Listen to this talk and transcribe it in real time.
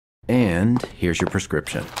And here's your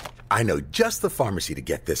prescription. I know just the pharmacy to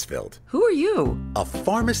get this filled. Who are you? A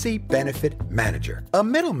pharmacy benefit manager. A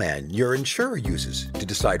middleman your insurer uses to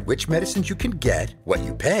decide which medicines you can get, what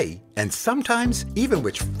you pay, and sometimes even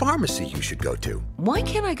which pharmacy you should go to. Why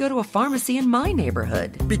can't I go to a pharmacy in my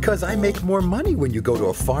neighborhood? Because I make more money when you go to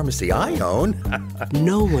a pharmacy I own.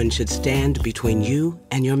 No one should stand between you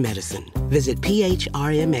and your medicine. Visit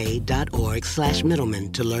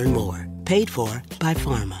phrma.org/middleman to learn more. Paid for by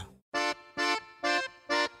Pharma.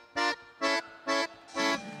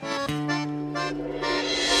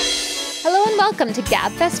 Welcome to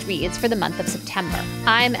Gabfest Reads for the month of September.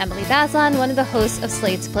 I'm Emily Bazelon, one of the hosts of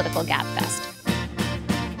Slate's Political Gabfest.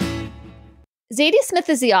 Zadie Smith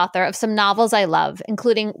is the author of some novels I love,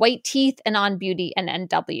 including White Teeth and On Beauty and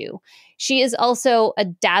NW. She is also a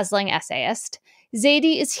dazzling essayist.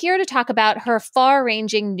 Zadie is here to talk about her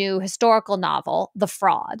far-ranging new historical novel, The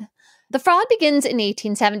Fraud. The Fraud begins in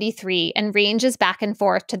 1873 and ranges back and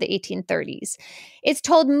forth to the 1830s. It's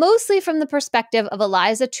told mostly from the perspective of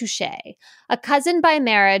Eliza Touchet, a cousin by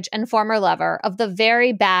marriage and former lover of the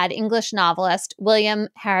very bad English novelist William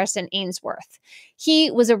Harrison Ainsworth.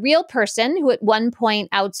 He was a real person who at one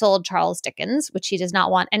point outsold Charles Dickens, which he does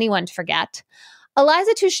not want anyone to forget.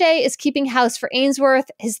 Eliza Touchet is keeping house for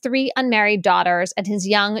Ainsworth, his 3 unmarried daughters, and his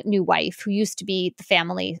young new wife, who used to be the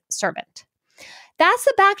family servant. That's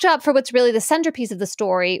the backdrop for what's really the centerpiece of the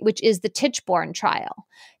story, which is the Tichborne trial.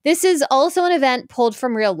 This is also an event pulled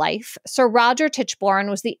from real life. Sir Roger Tichborne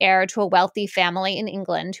was the heir to a wealthy family in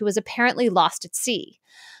England who was apparently lost at sea.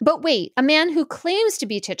 But wait, a man who claims to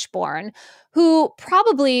be Tichborne, who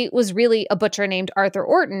probably was really a butcher named Arthur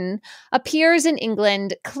Orton, appears in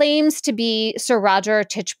England, claims to be Sir Roger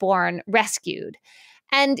Tichborne rescued.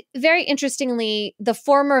 And very interestingly, the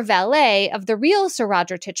former valet of the real Sir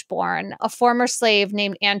Roger Tichborne, a former slave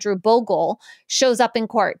named Andrew Bogle, shows up in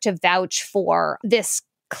court to vouch for this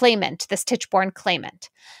claimant, this Tichborne claimant.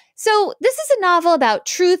 So this is a novel about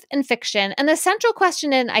truth and fiction, and the central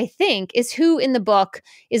question, I think, is who in the book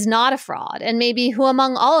is not a fraud, and maybe who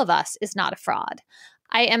among all of us is not a fraud.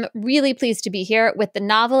 I am really pleased to be here with the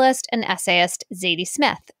novelist and essayist Zadie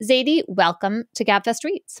Smith. Zadie, welcome to Gabfest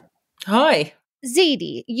Reads. Hi.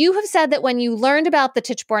 Zadie, you have said that when you learned about the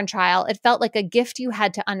Tichborne trial, it felt like a gift you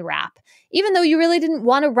had to unwrap, even though you really didn't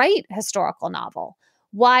want to write a historical novel.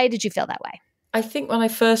 Why did you feel that way? I think when I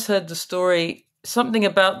first heard the story, something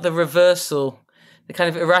about the reversal, the kind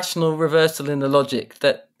of irrational reversal in the logic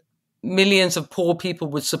that millions of poor people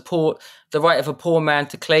would support the right of a poor man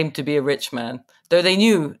to claim to be a rich man, though they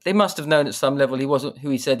must have known at some level he wasn't who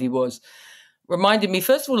he said he was, reminded me,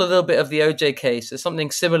 first of all, a little bit of the OJ case. There's something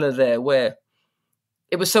similar there where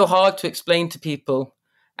it was so hard to explain to people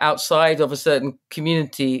outside of a certain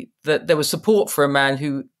community that there was support for a man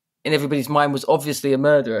who, in everybody's mind, was obviously a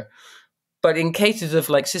murderer. But in cases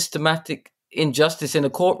of systematic injustice in a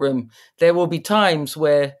courtroom, there will be times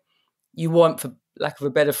where you want, for lack of a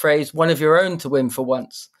better phrase, one of your own to win for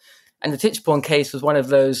once. And the Tichborne case was one of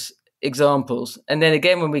those examples. And then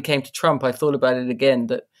again, when we came to Trump, I thought about it again,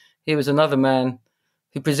 that he was another man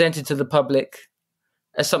who presented to the public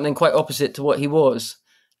as something quite opposite to what he was.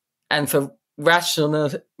 And for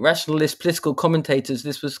rationalist political commentators,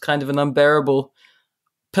 this was kind of an unbearable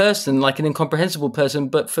person, like an incomprehensible person.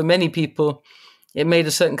 But for many people, it made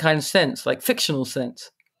a certain kind of sense, like fictional sense.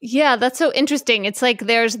 Yeah, that's so interesting. It's like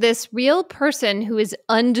there's this real person who is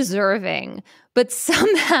undeserving, but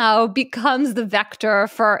somehow becomes the vector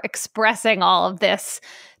for expressing all of this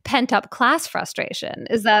pent-up class frustration.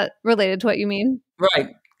 Is that related to what you mean?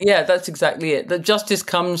 Right. Yeah, that's exactly it. That justice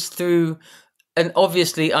comes through an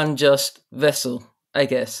obviously unjust vessel, I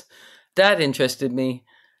guess. That interested me.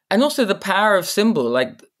 And also the power of symbol,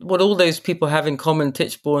 like what all those people have in common,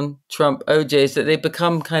 Tichborne, Trump, OJ, is that they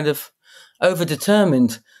become kind of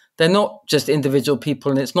overdetermined. They're not just individual people,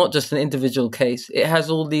 and it's not just an individual case. It has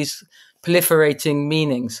all these proliferating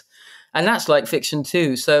meanings. And that's like fiction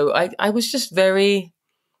too. So I was just very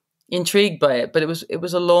intrigued by it, but it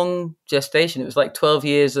was a long gestation. It was like 12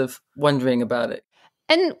 years of wondering about it.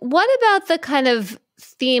 And what about the kind of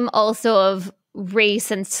theme also of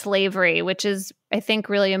race and slavery, which is, I think,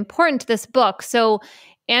 really important to this book? So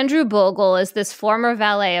Andrew Bogle is this former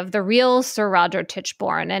valet of the real Sir Roger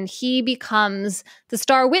Tichborne, and he becomes the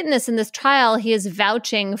star witness in this trial. He is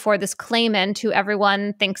vouching for this claimant who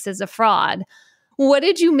everyone thinks is a fraud. What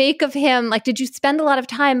did you make of him? Like, did you spend a lot of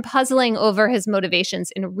time puzzling over his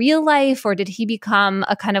motivations in real life, or did he become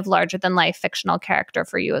a kind of larger-than-life fictional character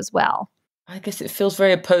for you as well? I guess it feels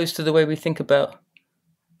very opposed to the way we think about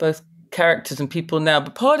both characters and people now.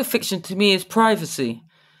 But part of fiction to me is privacy,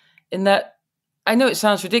 in that I know it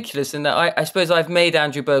sounds ridiculous in that I suppose I've made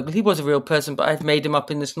Andrew Bogle. He was a real person, but I've made him up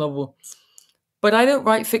in this novel. But I don't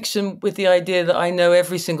write fiction with the idea that I know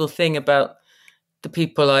every single thing about the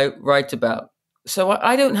people I write about. So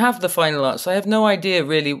I don't have the final answer. I have no idea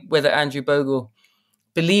really whether Andrew Bogle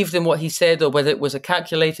believed in what he said or whether it was a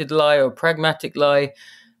calculated lie or a pragmatic lie.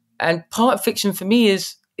 And part of fiction for me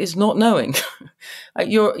is not knowing.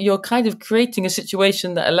 You're kind of creating a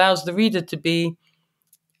situation that allows the reader to be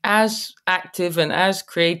as active and as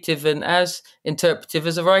creative and as interpretive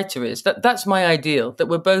as a writer is. That's my ideal, that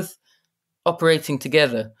we're both operating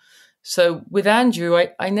together. So with Andrew,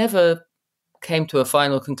 I never came to a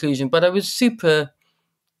final conclusion, but I was super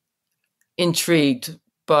intrigued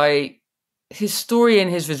by his story and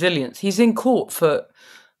his resilience. He's in court for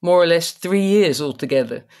more or less 3 years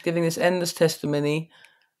altogether, giving this endless testimony.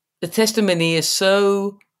 The testimony is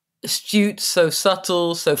so astute, so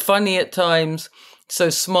subtle, so funny at times, so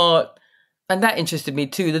smart. And that interested me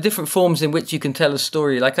too, the different forms in which you can tell a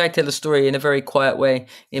story. Like I tell a story in a very quiet way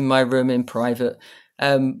in my room in private.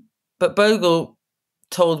 But Bogle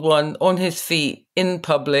told one on his feet in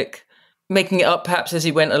public, making it up perhaps as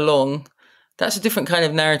he went along. That's a different kind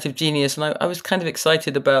of narrative genius. And I was kind of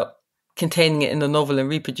excited about containing it in the novel and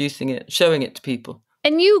reproducing it, showing it to people.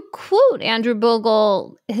 And you quote Andrew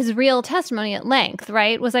Bogle, his real testimony at length,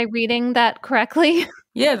 right? Was I reading that correctly?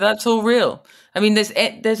 Yeah, that's all real. I mean,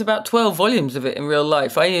 there's about 12 volumes of it in real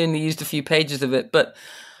life. I only used a few pages of it, but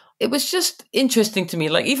it was just interesting to me.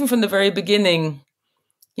 Like even from the very beginning,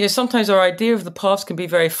 sometimes our idea of the past can be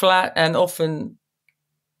very flat, and often,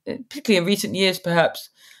 particularly in recent years, perhaps,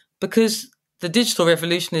 because the digital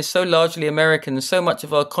revolution is so largely American and so much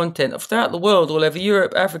of our content throughout the world, all over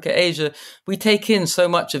Europe, Africa, Asia, we take in so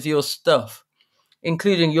much of your stuff,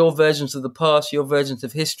 including your versions of the past, your versions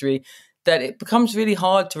of history, that it becomes really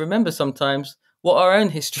hard to remember sometimes what our own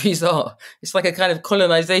histories are. It's like a kind of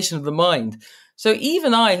colonization of the mind. So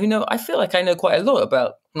even I feel like I know quite a lot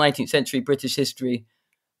about 19th century British history.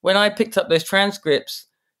 When I picked up those transcripts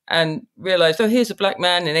and realized, here's a black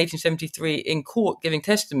man in 1873 in court giving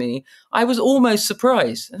testimony, I was almost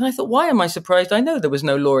surprised. And I thought, why am I surprised? I know there was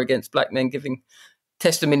no law against black men giving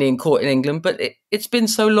testimony in court in England, but it's been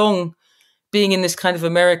so long being in this kind of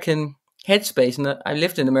American headspace, and I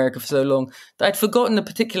lived in America for so long, that I'd forgotten the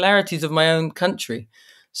particularities of my own country.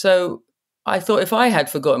 So I thought if I had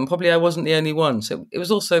forgotten, probably I wasn't the only one. So it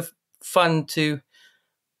was also fun to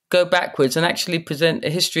go backwards and actually present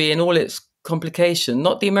a history in all its complication,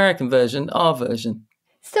 not the American version, our version.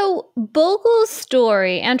 So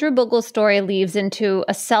Andrew Bogle's story leads into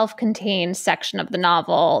a self-contained section of the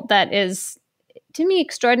novel that is, to me,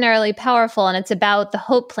 extraordinarily powerful, and it's about the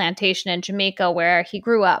Hope Plantation in Jamaica where he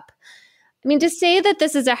grew up. I mean, to say that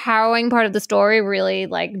this is a harrowing part of the story really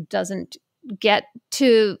doesn't get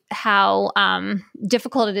to how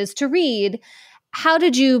difficult it is to read. How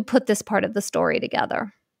did you put this part of the story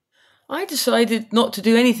together? I decided not to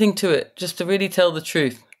do anything to it, just to really tell the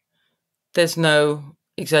truth. There's no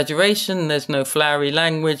exaggeration, there's no flowery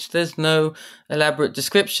language, there's no elaborate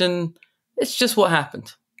description. It's just what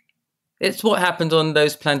happened. It's what happened on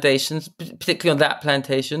those plantations, particularly on that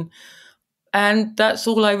plantation. And that's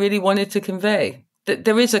all I really wanted to convey.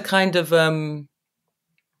 There is a kind of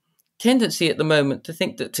tendency at the moment to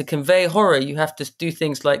think that to convey horror, you have to do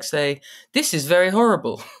things like say, this is very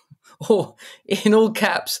horrible. Or in all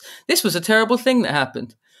caps, this was a terrible thing that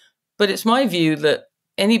happened. But it's my view that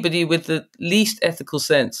anybody with the least ethical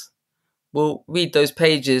sense will read those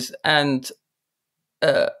pages and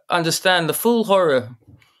understand the full horror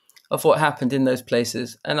of what happened in those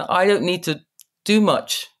places. And I don't need to do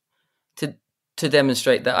much to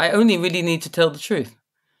demonstrate that. I only really need to tell the truth.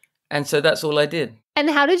 And so that's all I did. And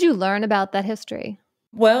how did you learn about that history?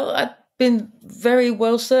 Well, I've been very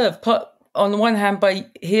well served. On the one hand, by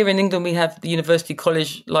here in England, we have the University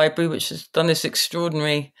College Library, which has done this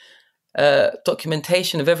extraordinary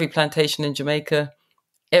documentation of every plantation in Jamaica,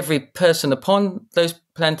 every person upon those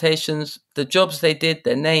plantations, the jobs they did,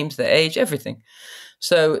 their names, their age, everything.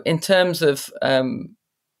 So in terms of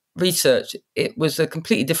research, it was a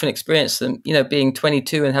completely different experience than, being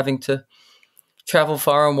 22 and having to travel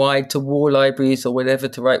far and wide to war libraries or whatever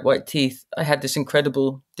to write White Teeth. I had this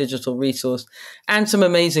incredible digital resource and some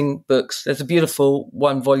amazing books. There's a beautiful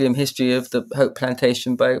 1-volume history of the Hope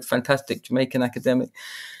Plantation by a fantastic Jamaican academic.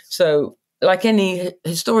 So like any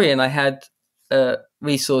historian, I had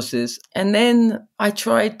resources. And then I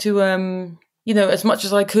tried to, as much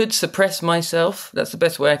as I could, suppress myself. That's the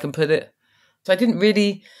best way I can put it. So I didn't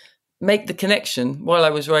really make the connection while I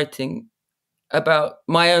was writing about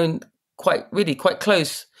my own quite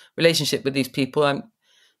close relationship with these people. I'm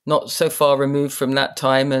not so far removed from that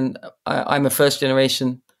time. And I'm a first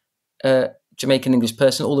generation Jamaican English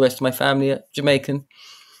person. All the rest of my family are Jamaican.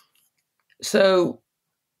 So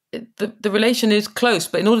the relation is close.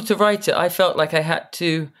 But in order to write it, I felt like I had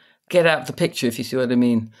to get out of the picture, if you see what I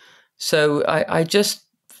mean. So I just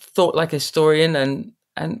thought like a historian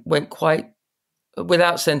and went quite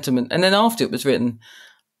without sentiment. And then after it was written,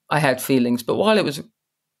 I had feelings. But while it was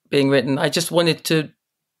being written, I just wanted to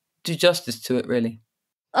do justice to it, really.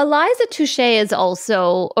 Eliza Touche is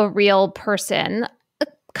also a real person, a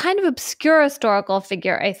kind of obscure historical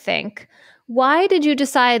figure, I think. Why did you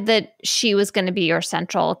decide that she was going to be your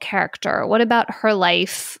central character? What about her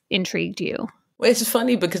life intrigued you? Well, it's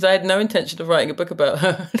funny because I had no intention of writing a book about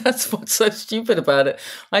her. That's what's so stupid about it.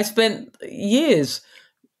 I spent years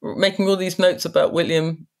making all these notes about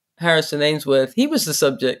William Harrison Ainsworth. He was the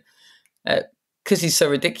subject because he's so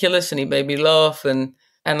ridiculous and he made me laugh. And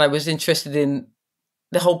I was interested in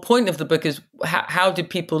the whole point of the book is how did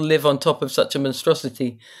people live on top of such a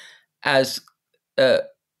monstrosity as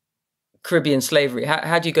Caribbean slavery?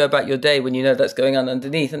 How do you go about your day when you know that's going on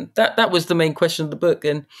underneath? And that was the main question of the book.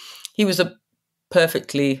 And he was a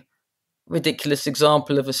perfectly ridiculous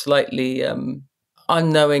example of a slightly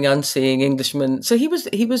unknowing, unseeing Englishman. So he was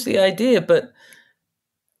the idea, but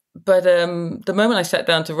the moment I sat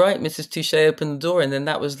down to write, Mrs. Touche opened the door, and then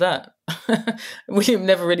that was that. William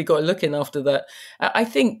never really got a look in after that. I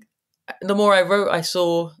think the more I wrote, I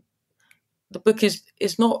saw the book is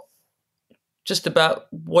not just about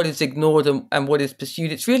what is ignored and what is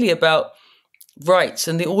pursued. It's really about rights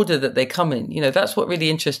and the order that they come in. That's what really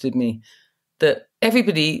interested me, that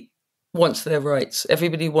everybody wants their rights.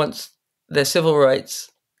 Everybody wants their civil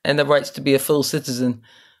rights and the rights to be a full citizen.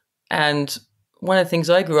 And one of the things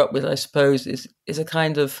I grew up with, I suppose, is a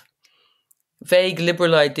kind of vague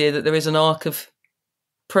liberal idea that there is an arc of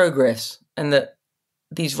progress and that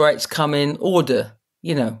these rights come in order,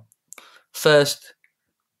 first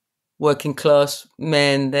working class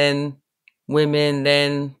men, then women,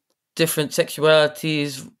 then different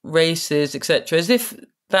sexualities, races, etc., as if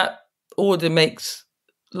that order makes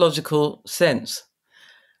logical sense.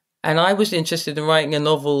 And I was interested in writing a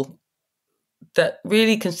novel that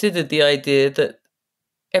really considered the idea that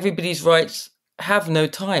everybody's rights have no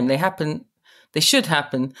time. They should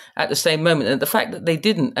happen at the same moment. And the fact that they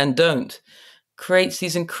didn't and don't creates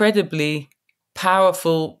these incredibly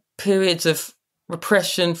powerful periods of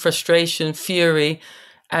repression, frustration, fury,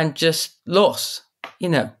 and just loss,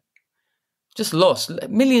 just loss.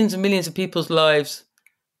 Millions and millions of people's lives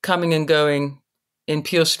coming and going in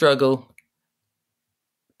pure struggle.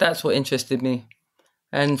 That's what interested me.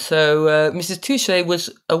 And so Mrs. Touche was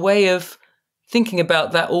a way of thinking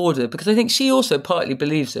about that order, because I think she also partly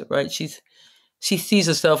believes it, right? She sees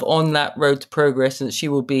herself on that road to progress, and that she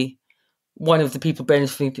will be one of the people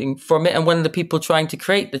benefiting from it and one of the people trying to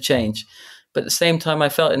create the change. But at the same time, I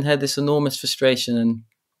felt in her this enormous frustration,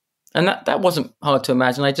 and that wasn't hard to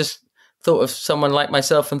imagine. I just thought of someone like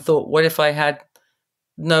myself and thought, what if I had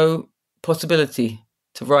no possibility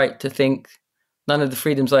to write, to think, none of the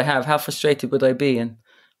freedoms I have? How frustrated would I be? And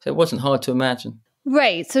so it wasn't hard to imagine.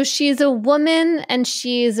 Right. So she's a woman and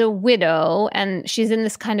she's a widow and she's in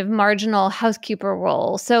this kind of marginal housekeeper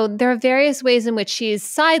role. So there are various ways in which she's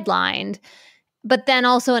sidelined, but then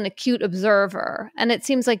also an acute observer. And it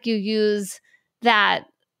seems like you use that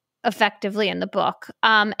effectively in the book.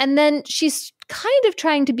 And then she's kind of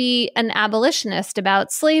trying to be an abolitionist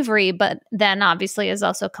about slavery, but then obviously is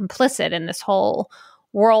also complicit in this whole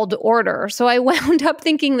world order. So I wound up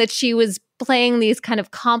thinking that she was playing these kind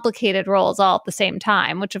of complicated roles all at the same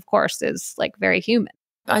time, which of course is like very human.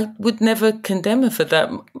 I would never condemn her for that.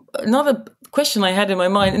 Another question I had in my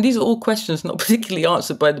mind, and these are all questions not particularly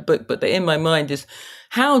answered by the book, but they're in my mind, is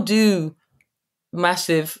how do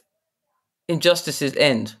massive injustices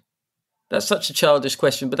end? That's such a childish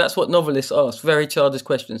question, but that's what novelists ask, very childish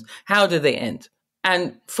questions. How do they end?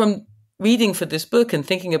 And from reading for this book and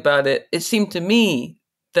thinking about it, it seemed to me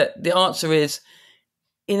that the answer is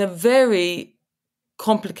in a very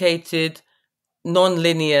complicated,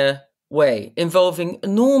 non-linear way, involving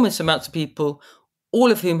enormous amounts of people, all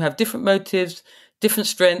of whom have different motives, different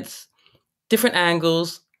strengths, different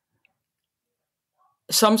angles,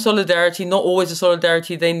 some solidarity, not always the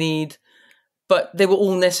solidarity they need, but they were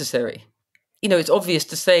all necessary. It's obvious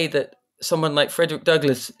to say that someone like Frederick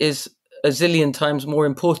Douglass is a zillion times more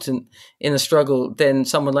important in a struggle than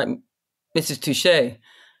someone like Mrs. Touche.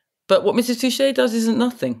 But what Mrs. Touche does isn't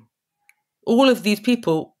nothing. All of these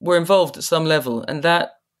people were involved at some level, and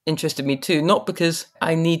that interested me too, not because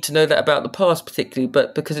I need to know that about the past particularly,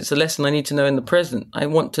 but because it's a lesson I need to know in the present. I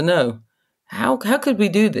want to know how could we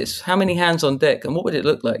do this? How many hands on deck? And what would it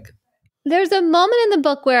look like? There's a moment in the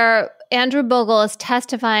book where Andrew Bogle is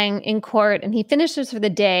testifying in court and he finishes for the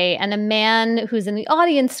day, and a man who's in the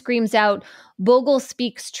audience screams out, "Bogle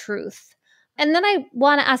speaks truth." And then I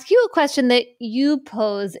want to ask you a question that you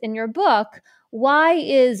pose in your book. Why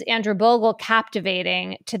is Andrew Bogle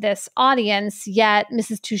captivating to this audience, yet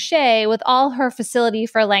Mrs. Touche, with all her facility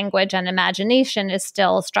for language and imagination, is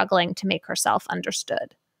still struggling to make herself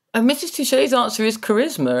understood? And Mrs. Touche's answer is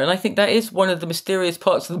charisma, and I think that is one of the mysterious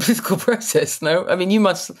parts of the political process. No, I mean, you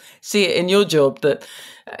must see it in your job that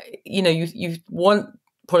you want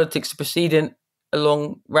politics to proceed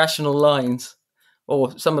along rational lines,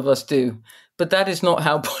 or some of us do, but that is not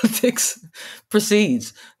how politics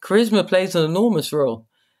proceeds. Charisma plays an enormous role,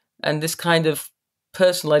 and this kind of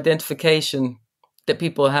personal identification that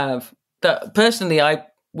people have, that personally I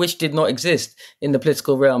wish did not exist in the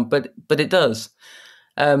political realm, but it does.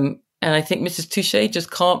 And I think Mrs. Touche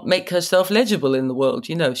just can't make herself legible in the world.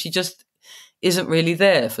 She just isn't really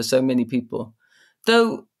there for so many people.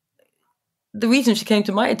 Though the reason she came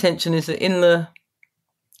to my attention is that in the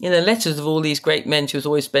letters of all these great men she was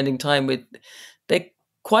always spending time with, they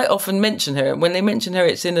quite often mention her. And when they mention her,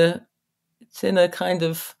 it's in a kind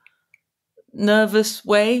of nervous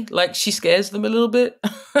way, like she scares them a little bit.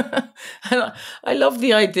 And I love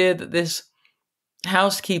the idea that this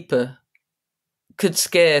housekeeper could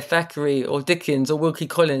scare Thackeray or Dickens or Wilkie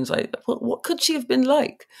Collins. What could she have been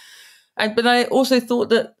like? But I also thought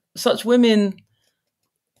that such women,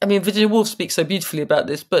 I mean, Virginia Woolf speaks so beautifully about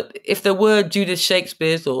this, but if there were Judith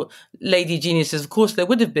Shakespeares or lady geniuses, of course there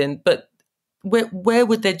would have been, but where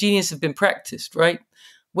would their genius have been practiced, right?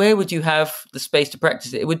 Where would you have the space to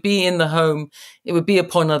practice it? It would be in the home, it would be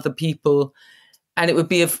upon other people, and it would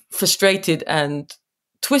be a frustrated and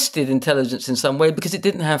twisted intelligence in some way because it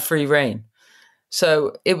didn't have free rein.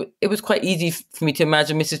 So it was quite easy for me to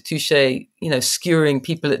imagine Mrs. Touche, skewering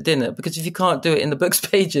people at dinner, because if you can't do it in the book's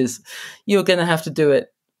pages, you're going to have to do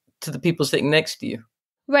it to the people sitting next to you.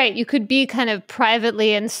 Right. You could be kind of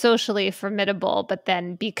privately and socially formidable, but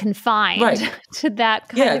then be confined to that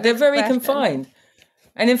kind of Yeah, they're very expression. confined.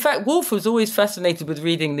 And in fact, Woolf was always fascinated with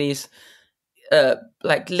reading these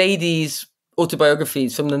ladies'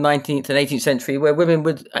 autobiographies from the 19th and 18th century, where women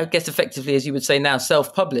would, I guess effectively, as you would say now,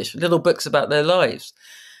 self-publish little books about their lives.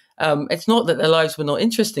 It's not that their lives were not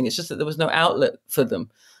interesting, it's just that there was no outlet for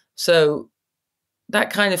them. So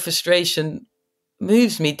that kind of frustration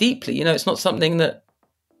moves me deeply. It's not something that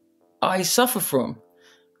I suffer from.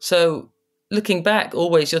 So looking back,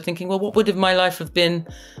 always you're thinking, well, what would have my life have been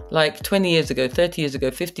like 20 years ago, 30 years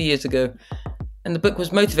ago, 50 years ago? And the book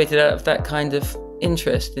was motivated out of that kind of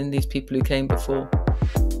interest in these people who came before.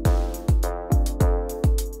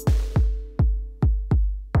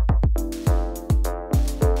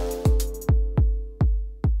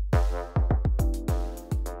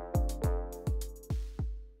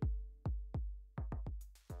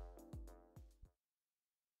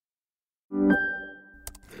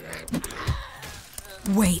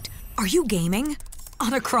 Wait, are you gaming?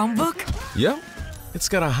 On a Chromebook? Yep. It's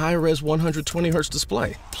got a high-res 120Hz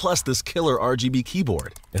display, plus this killer RGB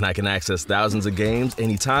keyboard. And I can access thousands of games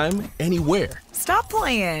anytime, anywhere. Stop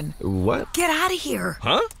playing. What? Get out of here.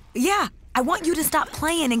 Huh? Yeah, I want you to stop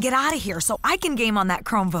playing and get out of here so I can game on that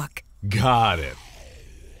Chromebook. Got it.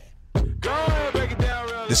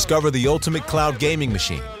 Discover the ultimate cloud gaming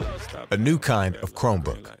machine, a new kind of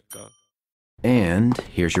Chromebook. And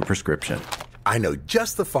here's your prescription. I know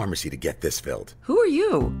just the pharmacy to get this filled. Who are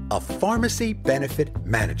you? A pharmacy benefit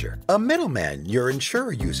manager. A middleman your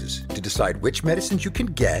insurer uses to decide which medicines you can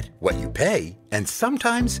get, what you pay, and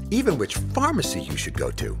sometimes even which pharmacy you should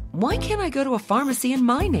go to. Why can't I go to a pharmacy in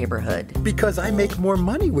my neighborhood? Because I make more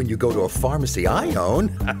money when you go to a pharmacy I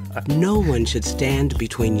own. No one should stand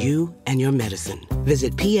between you and your medicine.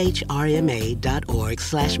 Visit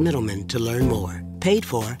phrma.org/middleman to learn more. Paid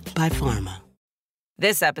for by Pharma.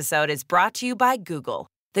 This episode is brought to you by Google.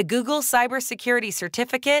 The Google Cybersecurity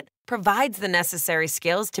Certificate provides the necessary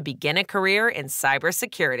skills to begin a career in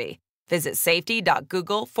cybersecurity. Visit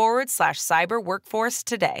safety.google/cyber workforce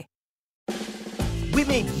today. We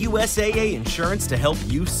made USAA insurance to help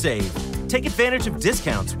you save. Take advantage of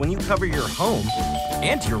discounts when you cover your home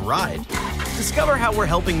and your ride. Discover how we're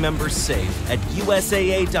helping members save at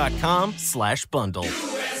USAA.com/bundle.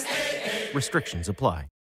 USAA. Restrictions apply.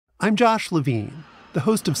 I'm Josh Levine, the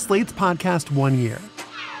host of Slate's podcast 1 Year.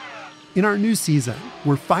 In our new season,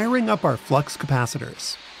 we're firing up our flux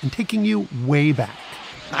capacitors and taking you way back.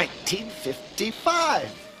 1955.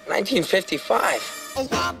 1955.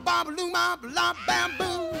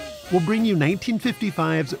 we'll bring you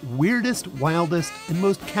 1955's weirdest, wildest, and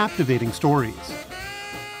most captivating stories.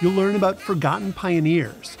 You'll learn about forgotten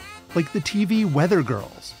pioneers, like the TV Weather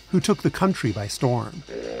Girls, who took the country by storm.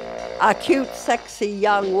 A cute, sexy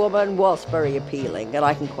young woman was very appealing, and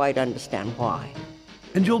I can quite understand why.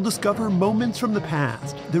 And you'll discover moments from the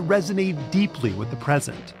past that resonate deeply with the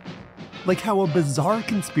present, like how a bizarre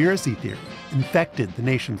conspiracy theory infected the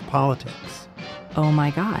nation's politics. Oh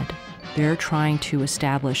my God, they're trying to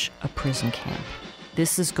establish a prison camp.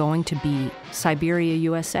 This is going to be Siberia,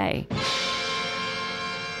 USA.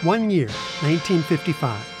 1 Year,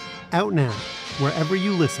 1955. Out now, wherever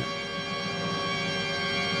you listen.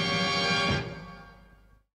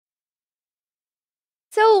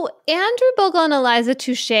 So Andrew Bogle and Eliza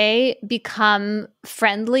Touché become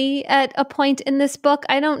friendly at a point in this book.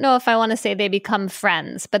 I don't know if I want to say they become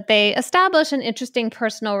friends, but they establish an interesting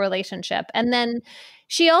personal relationship. And then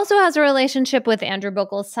she also has a relationship with Andrew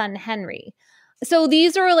Bogle's son, Henry. So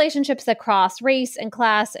these are relationships that cross race and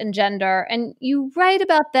class and gender. And you write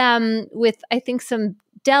about them with, I think, some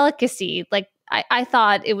delicacy. Like, I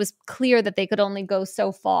thought it was clear that they could only go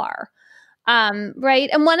so far. Right.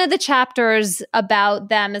 And one of the chapters about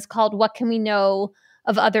them is called "What Can We Know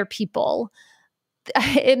of Other People?"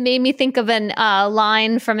 It made me think of a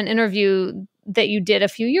line from an interview that you did a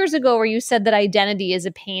few years ago where you said that identity is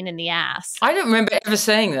a pain in the ass. I don't remember ever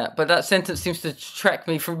saying that, but that sentence seems to track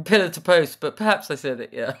me from pillar to post, but perhaps I said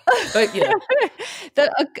it, yeah. But yeah.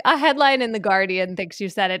 A headline in The Guardian thinks you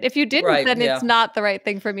said it. If you didn't, then it's not the right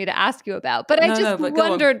thing for me to ask you about. But I just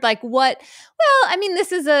wondered, like, what... Well, I mean,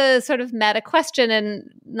 this is a sort of meta question, and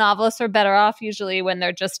novelists are better off usually when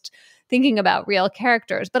they're just thinking about real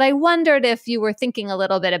characters. But I wondered if you were thinking a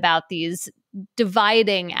little bit about these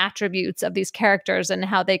dividing attributes of these characters and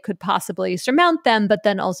how they could possibly surmount them, but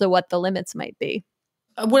then also what the limits might be.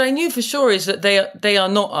 What I knew for sure is that they are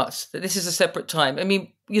not us, that this is a separate time. I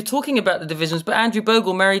mean, you're talking about the divisions, but Andrew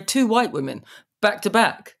Bogle married 2 white women back to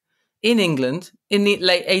back in England in the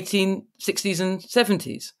late 1860s and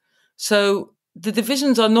 70s. So the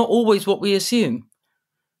divisions are not always what we assume.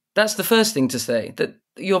 That's the first thing to say, that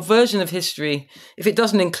your version of history, if it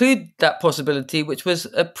doesn't include that possibility, which was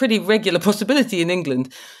a pretty regular possibility in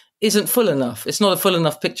England, isn't full enough. It's not a full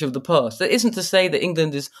enough picture of the past. That isn't to say that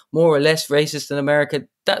England is more or less racist than America.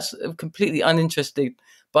 That's a completely uninteresting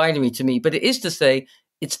binary to me. But it is to say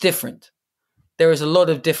it's different. There is a lot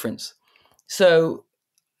of difference. So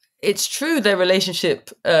it's true their relationship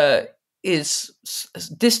is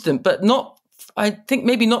distant, but not, I think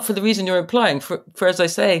maybe not for the reason you're implying. For as I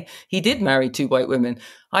say, he did marry 2 white women.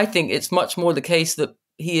 I think it's much more the case that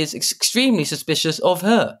he is extremely suspicious of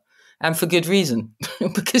her, and for good reason,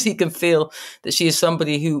 because he can feel that she is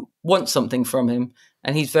somebody who wants something from him,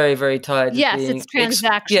 and he's very, very tired of being it's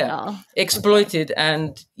transactional. Exploited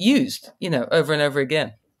and used, over and over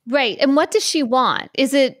again. Right. And what does she want?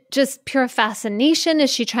 Is it just pure fascination? Is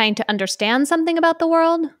she trying to understand something about the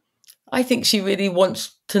world? I think she really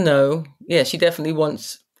wants to know. Yeah, she definitely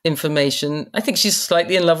wants information. I think she's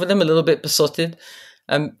slightly in love with him, a little bit besotted.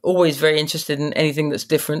 Always very interested in anything that's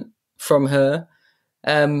different from her.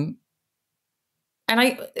 And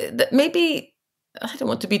maybe, I don't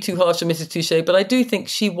want to be too harsh on Mrs. Touché, but I do think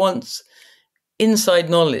she wants inside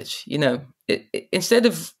knowledge, instead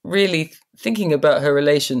of really thinking about her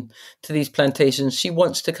relation to these plantations, she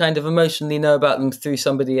wants to kind of emotionally know about them through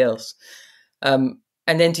somebody else.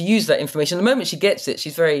 And then to use that information, the moment she gets it,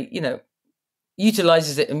 she's very,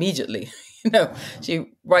 utilizes it immediately. She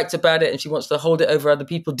writes about it and she wants to hold it over other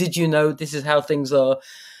people. Did you know this is how things are?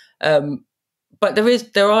 But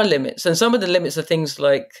there are limits. And some of the limits are things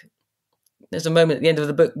like, there's a moment at the end of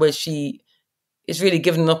the book where she is really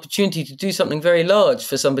given an opportunity to do something very large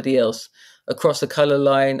for somebody else across a color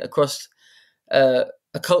line, across a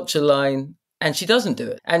culture line, and she doesn't do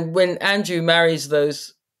it. And when Andrew marries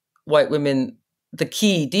those white women, the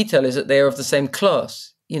key detail is that they are of the same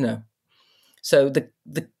class, So the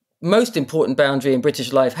most important boundary in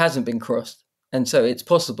British life hasn't been crossed, and so it's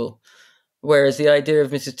possible. Whereas the idea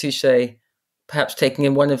of Mrs. Touché perhaps taking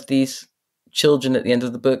in one of these children at the end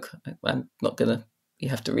of the book, I'm not going to, you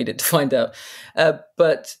have to read it to find out.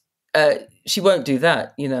 But she won't do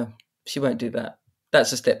that, She won't do that.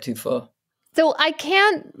 That's a step too far. So I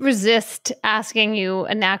can't resist asking you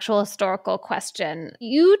an actual historical question.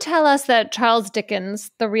 You tell us that Charles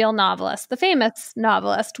Dickens, the real novelist, the famous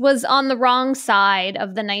novelist, was on the wrong side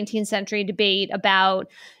of the 19th century debate about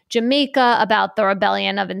Jamaica, about the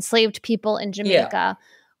rebellion of enslaved people in Jamaica. Yeah.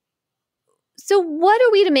 So what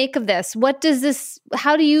are we to make of this?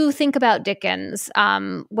 How do you think about Dickens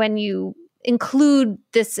when you include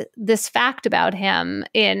this fact about him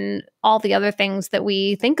in all the other things that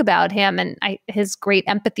we think about him and his great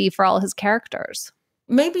empathy for all his characters.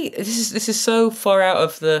 Maybe this is so far out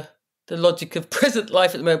of the logic of present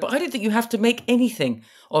life at the moment, but I don't think you have to make anything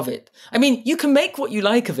of it. I mean, you can make what you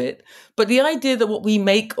like of it, but the idea that what we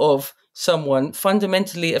make of someone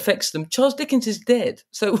fundamentally affects them. Charles Dickens is dead.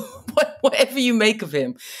 So whatever you make of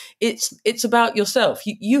him, it's about yourself.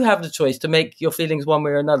 You have the choice to make your feelings one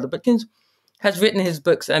way or another. But Dickens has written his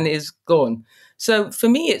books and is gone. So for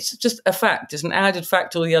me, it's just a fact. It's an added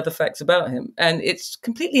fact to all the other facts about him. And it's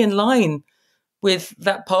completely in line with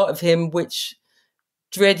that part of him which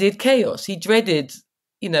dreaded chaos. He dreaded,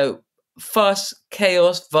 fuss,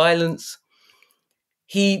 chaos, violence.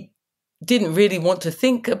 He didn't really want to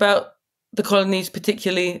think about the colonies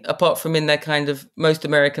particularly, apart from in their kind of most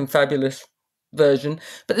American fabulous version.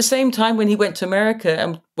 But at the same time, when he went to America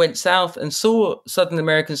and went south and saw Southern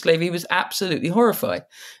American slavery, he was absolutely horrified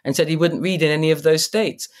and said he wouldn't read in any of those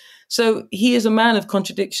states. So he is a man of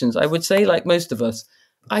contradictions, I would say, like most of us.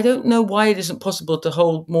 I don't know why it isn't possible to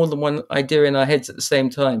hold more than one idea in our heads at the same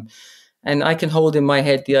time. And I can hold in my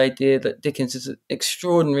head the idea that Dickens is an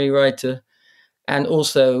extraordinary writer and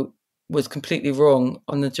also was completely wrong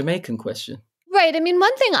on the Jamaican question. Right. I mean,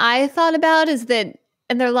 one thing I thought about is that,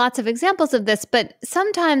 and there are lots of examples of this, but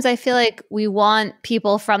sometimes I feel like we want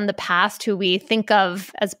people from the past who we think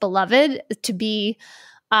of as beloved to be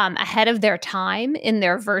ahead of their time in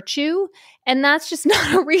their virtue. And that's just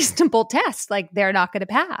not a reasonable test. Like, they're not going to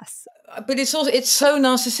pass. But it's so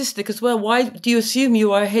narcissistic as well. Why do you assume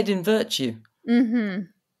you are ahead in virtue? Mm-hmm.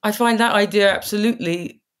 I find that idea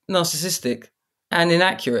absolutely narcissistic and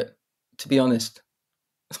inaccurate, to be honest.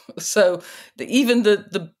 So even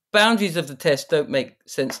the boundaries of the test don't make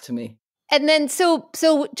sense to me. And then, so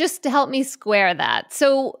just to help me square that.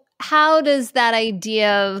 So how does that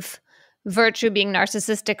idea of virtue being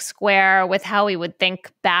narcissistic square with how we would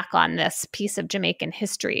think back on this piece of Jamaican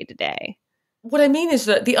history today? What I mean is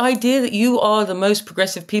that the idea that you are the most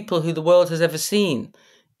progressive people who the world has ever seen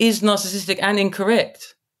is narcissistic and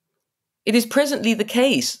incorrect. It is presently the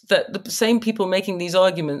case that the same people making these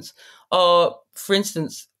arguments are, for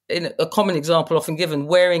instance, in a common example often given,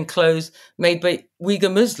 wearing clothes made by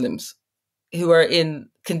Uyghur Muslims who are in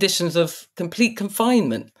conditions of complete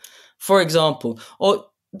confinement, for example, or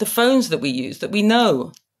the phones that we use that we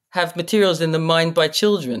know have materials in them mined by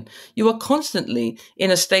children. You are constantly in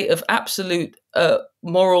a state of absolute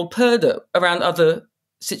moral purdah around other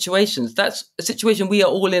situations. That's a situation we are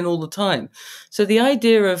all in all the time. So the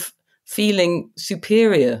idea of feeling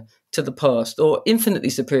superior to the past or infinitely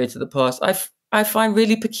superior to the past, I find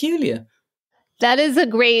really peculiar. That is a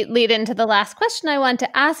great lead into the last question I want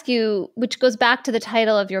to ask you, which goes back to the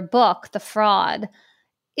title of your book, The Fraud.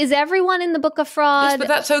 Is everyone in the book a fraud? Yes, but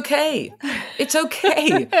that's okay. It's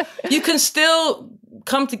okay. You can still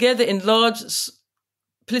come together in large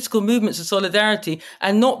political movements of solidarity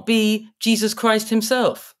and not be Jesus Christ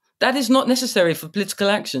himself. That is not necessary for political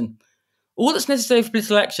action. All that's necessary for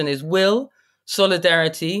political action is will,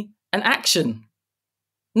 solidarity, and action.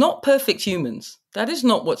 Not perfect humans. That is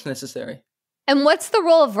not what's necessary. And what's the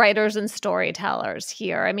role of writers and storytellers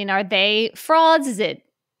here? I mean, are they frauds? Is it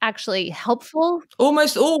actually helpful?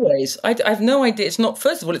 Almost always. I have no idea. It's not,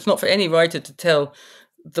 first of all, it's not for any writer to tell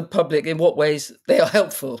the public in what ways they are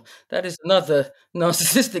helpful. That is another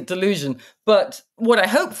narcissistic delusion. But what I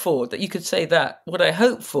hope for, that you could say that, what I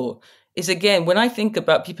hope for is, again, when I think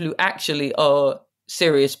about people who actually are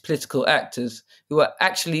serious political actors, who are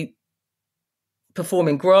actually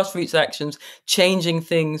performing grassroots actions, changing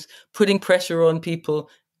things, putting pressure on people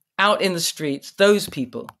out in the streets, those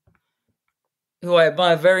people who I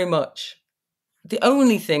admire very much, the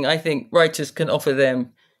only thing I think writers can offer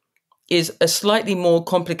them is a slightly more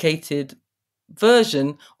complicated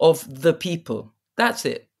version of the people. That's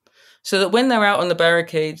it. So that when they're out on the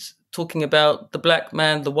barricades talking about the black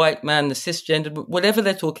man, the white man, the cisgendered, whatever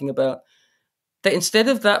they're talking about, that instead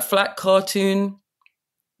of that flat cartoon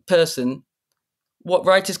person, what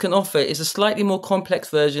writers can offer is a slightly more complex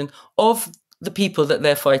version of the people that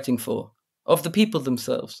they're fighting for, of the people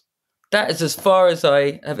themselves. That is as far as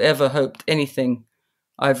I have ever hoped anything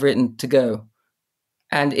I've written to go.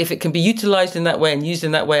 And if it can be utilized in that way and used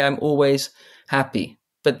in that way, I'm always happy.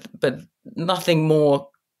 But nothing more,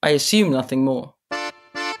 I assume nothing more.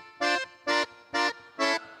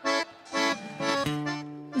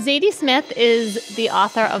 Zadie Smith is the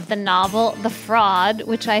author of the novel The Fraud,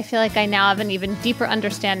 which I feel like I now have an even deeper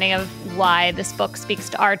understanding of why this book speaks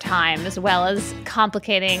to our time, as well as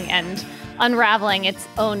complicating and unraveling its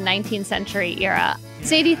own 19th century era.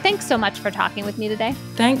 Zadie, thanks so much for talking with me today.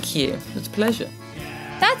 Thank you. It's a pleasure.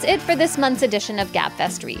 That's it for this month's edition of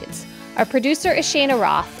Gabfest Reads. Our producer is Cheyna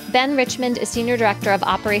Roth. Ben Richmond is Senior Director of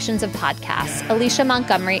Operations of Podcasts. Alicia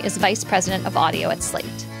Montgomery is Vice President of Audio at Slate.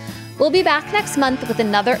 We'll be back next month with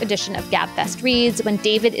another edition of Gabfest Reads when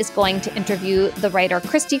David is going to interview the writer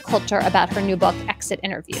Christy Coulter about her new book, Exit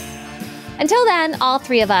Interview. Until then, all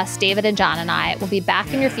three of us, David and John and I, will be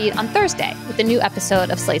back in your feed on Thursday with a new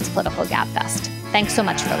episode of Slate's Political Gabfest. Thanks so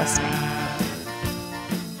much for listening.